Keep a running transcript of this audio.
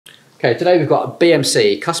Okay, today we've got a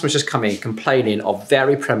BMC. Customers just come in complaining of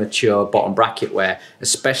very premature bottom bracket wear,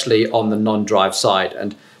 especially on the non-drive side.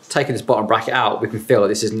 And taking this bottom bracket out, we can feel that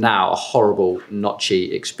this is now a horrible,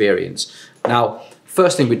 notchy experience. Now,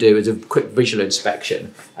 first thing we do is a quick visual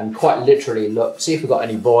inspection and quite literally look, see if we've got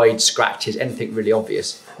any voids, scratches, anything really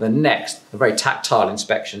obvious. And then next, a very tactile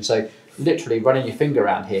inspection. So literally running your finger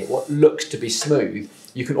around here, what looks to be smooth,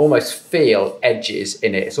 you can almost feel edges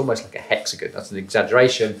in it. It's almost like a hexagon. That's an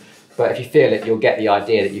exaggeration. But if you feel it, you'll get the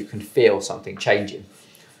idea that you can feel something changing.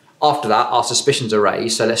 After that, our suspicions are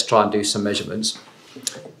raised, so let's try and do some measurements.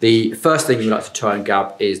 The first thing we like to try and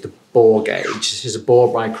grab is the bore gauge. This is a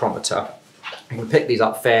bore micrometer. You can pick these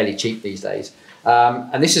up fairly cheap these days.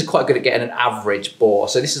 And this is quite good at getting an average bore.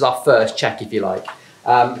 So this is our first check, if you like.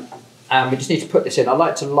 And we just need to put this in. I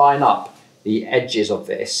like to line up the edges of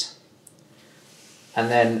this and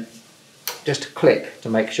then just click to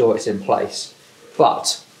make sure it's in place.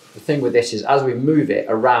 But the thing with this is as we move it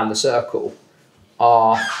around the circle,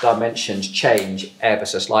 our dimensions change ever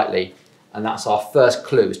so slightly. And that's our first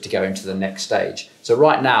clue to go into the next stage. So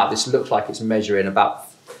right now, this looks like it's measuring about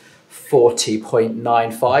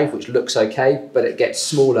 40.95, which looks okay, but it gets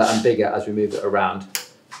smaller and bigger as we move it around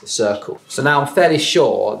the circle. So now I'm fairly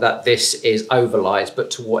sure that this is overlies,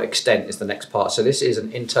 but to what extent is the next part. So this is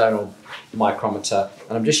an internal micrometer,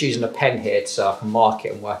 and I'm just using a pen here so I can mark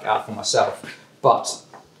it and work it out for myself. But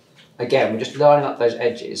again, we're just lining up those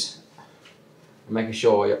edges and making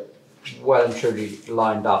sure you're well and truly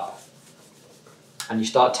lined up. And you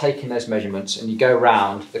start taking those measurements and you go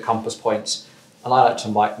around the compass points, and I like to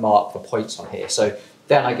mark the points on here. So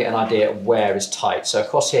then I get an idea of where is tight. So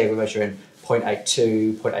across here we're measuring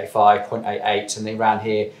 0.82, 0.85, 0.88, and then around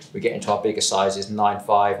here we get into our bigger sizes,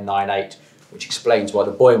 9.5, 9.8, which explains why the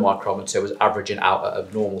buoy micrometer was averaging out at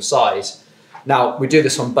a normal size. Now we do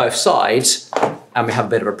this on both sides and we have a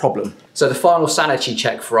bit of a problem. So the final sanity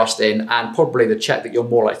check for us then, and probably the check that you're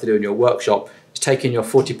more likely to do in your workshop, is taking your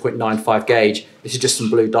 40.95 gauge. This is just some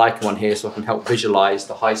blue Dicom on here so I can help visualize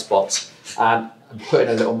the high spots, and I'm putting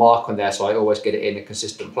a little mark on there so I always get it in a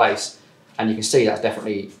consistent place. And you can see that's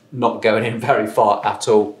definitely not going in very far at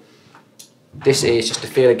all. This is just a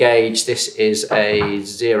feeler gauge. This is a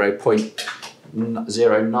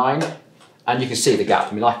 0.09. And you can see the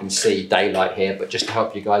gap. I mean, I can see daylight here, but just to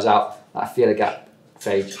help you guys out, that feeler gap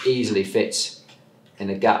gauge easily fits in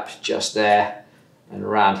a gap just there and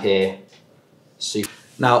around here. So,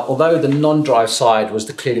 now, although the non-drive side was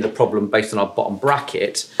clearly the problem based on our bottom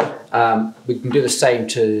bracket, we can do the same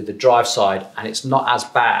to the drive side and it's not as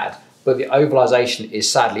bad, but the ovalization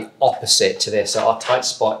is sadly opposite to this. So our tight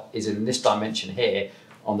spot is in this dimension here.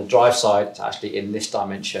 On the drive side, it's actually in this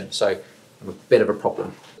dimension. So we have a bit of a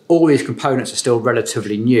problem. All these components are still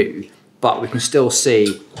relatively new, but we can still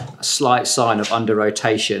see a slight sign of under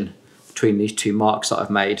rotation between these two marks that I've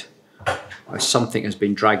made, where something has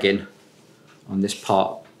been dragging on this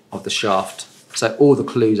part of the shaft. So all the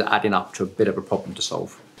clues are adding up to a bit of a problem to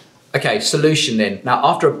solve. Okay, solution then. Now,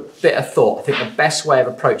 after a bit of thought, I think the best way of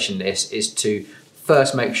approaching this is to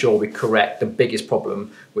first make sure we correct the biggest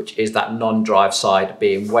problem, which is that non-drive side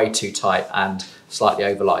being way too tight and slightly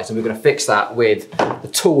overlies. And we're going to fix that with the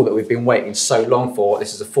tool that we've been waiting so long for.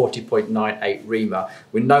 This is a 40.98 Reamer.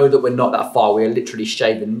 We know that we're not that far. We are literally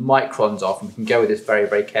shaving microns off, and we can go with this very,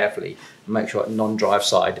 very carefully and make sure that non-drive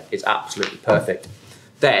side is absolutely perfect.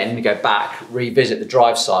 Then we go back, revisit the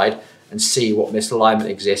drive side and see what misalignment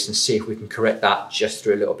exists and see if we can correct that just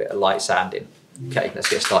through a little bit of light sanding. Okay, let's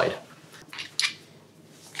get started.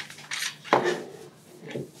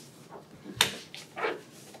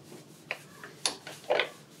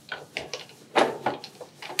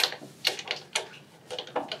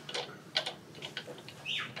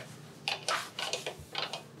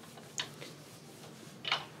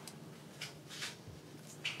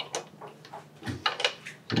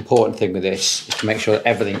 The important thing with this is to make sure that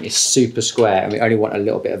everything is super square, and we only want a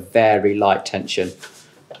little bit of very light tension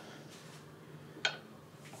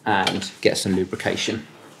and get some lubrication.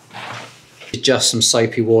 Just some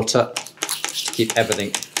soapy water to keep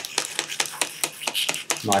everything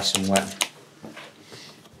nice and wet.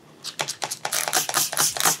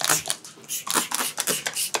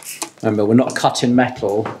 Remember, we're not cutting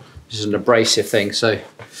metal, this is an abrasive thing, so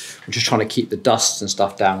we're just trying to keep the dust and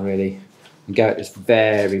stuff down really. And go at this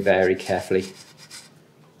very, very carefully.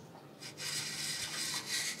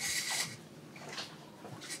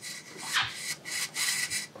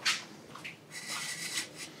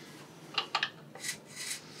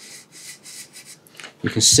 You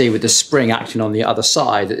can see with the spring acting on the other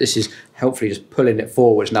side that this is hopefully just pulling it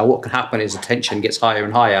forwards. Now what can happen is the tension gets higher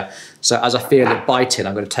and higher, So as I feel it biting,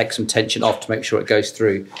 I'm going to take some tension off to make sure it goes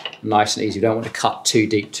through nice and easy. You don't want to cut too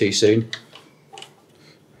deep too soon.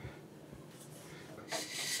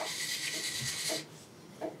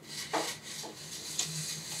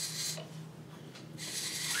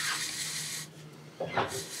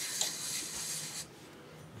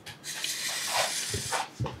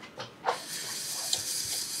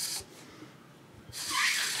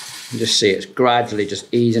 You just see it's gradually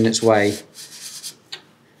just easing its way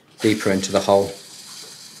deeper into the hole.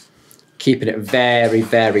 Keeping it very,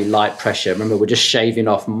 very light pressure. Remember, we're just shaving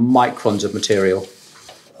off microns of material.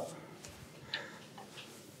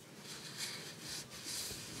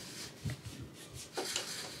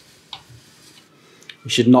 You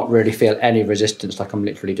should not really feel any resistance, like I'm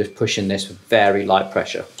literally just pushing this with very light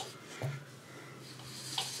pressure.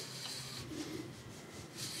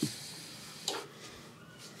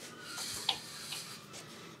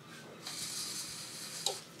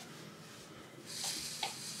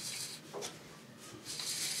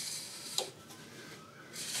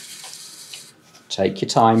 Take your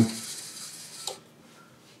time.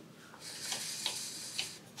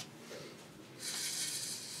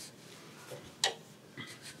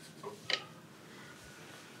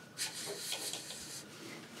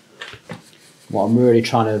 What I'm really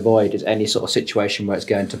trying to avoid is any sort of situation where it's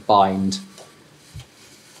going to bind.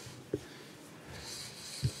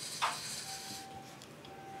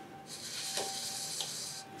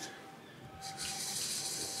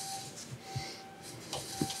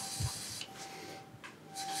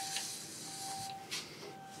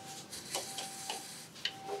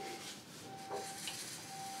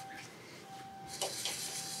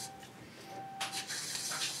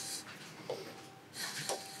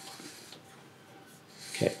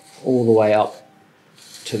 All the way up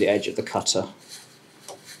to the edge of the cutter.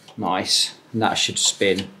 Nice, and that should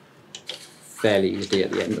spin fairly easily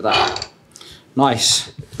at the end of that.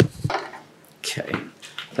 Nice. Okay,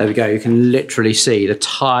 there we go. You can literally see the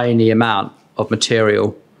tiny amount of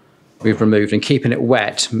material we've removed, and keeping it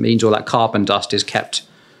wet means all that carbon dust is kept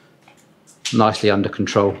nicely under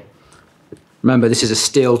control. Remember, this is a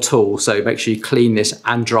steel tool, so make sure you clean this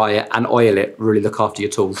and dry it and oil it. Really look after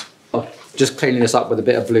your tools. Just cleaning this up with a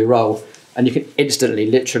bit of blue roll, and you can instantly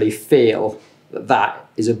literally feel that that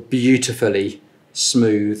is a beautifully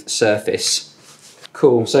smooth surface.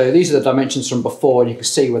 Cool, so these are the dimensions from before, and you can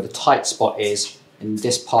see where the tight spot is in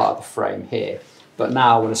this part of the frame here. But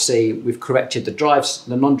now I want to see we've corrected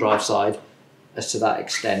the non-drive side as to that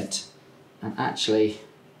extent, and actually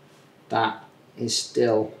that is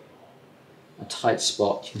still a tight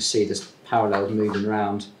spot. You can see there's parallels moving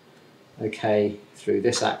around. Okay, through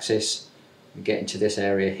this axis. We get into this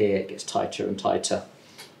area here, it gets tighter and tighter.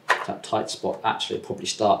 That tight spot actually probably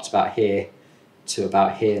starts about here to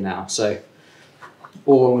about here now. So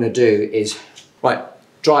all I'm going to do is, right,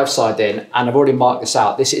 drive side in, and I've already marked this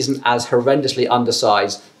out. This isn't as horrendously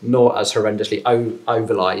undersized nor as horrendously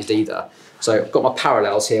ovalized either. So I've got my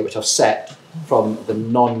parallels here, which I've set from the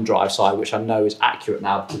non-drive side, which I know is accurate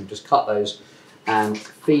now because we've just cut those, and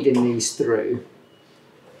feeding these through.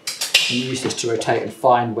 And use this to rotate and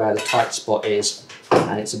find where the tight spot is,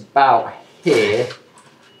 and it's about here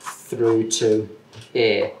through to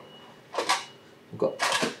here. I've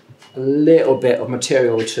got a little bit of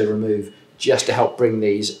material to remove just to help bring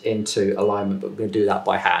these into alignment, but we're going to do that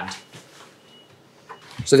by hand.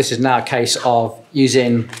 So this is now a case of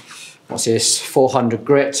using, what's this, 400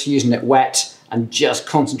 grit, using it wet and just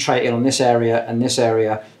concentrating on this area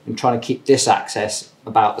and trying to keep this axis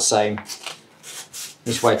about the same.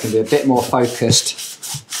 This way it can be a bit more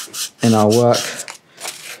focused in our work.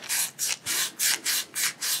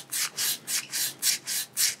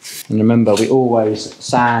 And remember, we always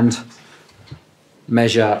sand,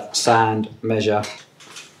 measure, sand, measure.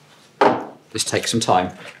 This takes some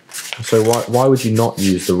time. So why would you not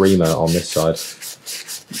use the Reamer on this side?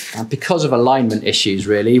 Because of alignment issues,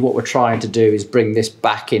 really. What we're trying to do is bring this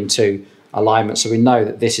back into alignment. So we know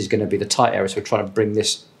that this is going to be the tight area, so we're trying to bring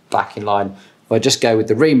this back in line. If I just go with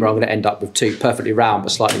the Reamer, I'm going to end up with two perfectly round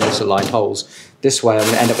but slightly misaligned holes. This way I'm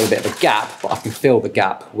going to end up with a bit of a gap, but I can fill the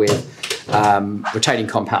gap with retaining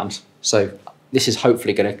compound. So this is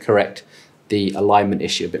hopefully going to correct the alignment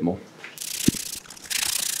issue a bit more.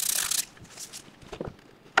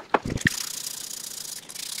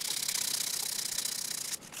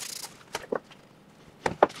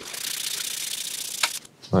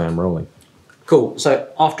 I am rolling. Cool, so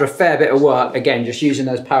after a fair bit of work, again, just using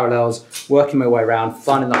those parallels, working my way around,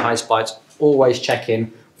 finding the high spots, always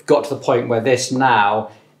checking. We've got to the point where this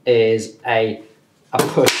now is a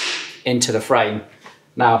push into the frame.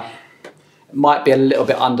 Now, Might be a little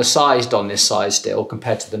bit undersized on this side still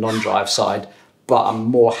compared to the non-drive side, but I'm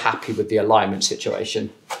more happy with the alignment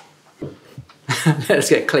situation. Let's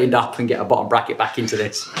get cleaned up and get a bottom bracket back into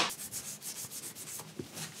this.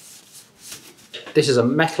 This is a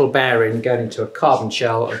metal bearing going into a carbon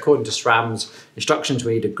shell. According to SRAM's instructions,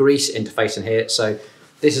 we need a grease interface in here. So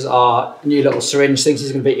this is our new little syringe. Things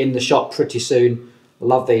is going to be in the shop pretty soon. I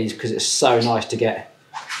love these because it's so nice to get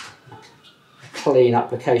a clean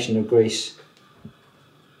application of grease.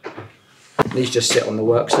 These just sit on the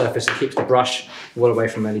work surface and keeps the brush well away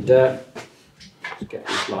from any dirt. Let's get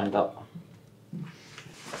these lined up.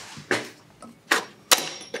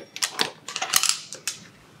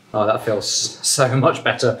 Oh, that feels so much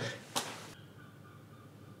better.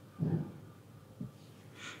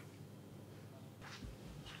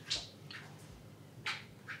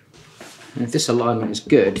 And if this alignment is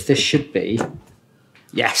good, this should be,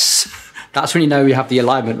 yes. That's when you know we have the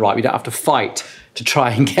alignment right. We don't have to fight to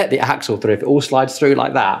try and get the axle through. If it all slides through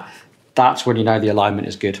like that, that's when you know the alignment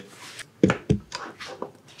is good.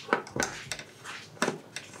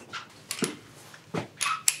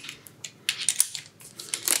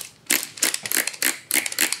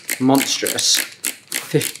 Monstrous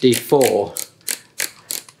 54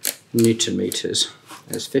 Newton meters.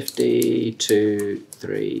 There's 50, 2,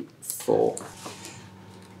 3, 4.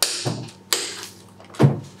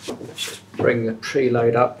 Let's just bring the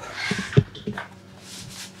preload up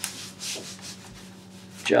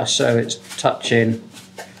just so it's touching.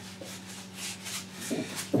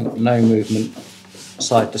 We've got no movement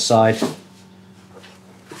side to side.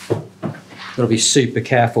 Got to be super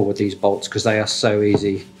careful with these bolts because they are so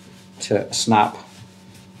easy to snap.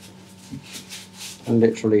 And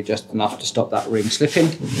literally just enough to stop that ring slipping.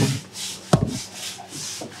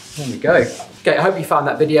 There we go. Okay, I hope you found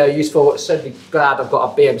that video useful. Certainly glad I've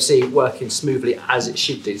got a BMC working smoothly as it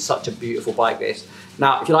should do. Such a beautiful bike this.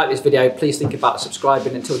 Now, if you like this video, please think about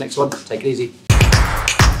subscribing. Until the next one, take it easy.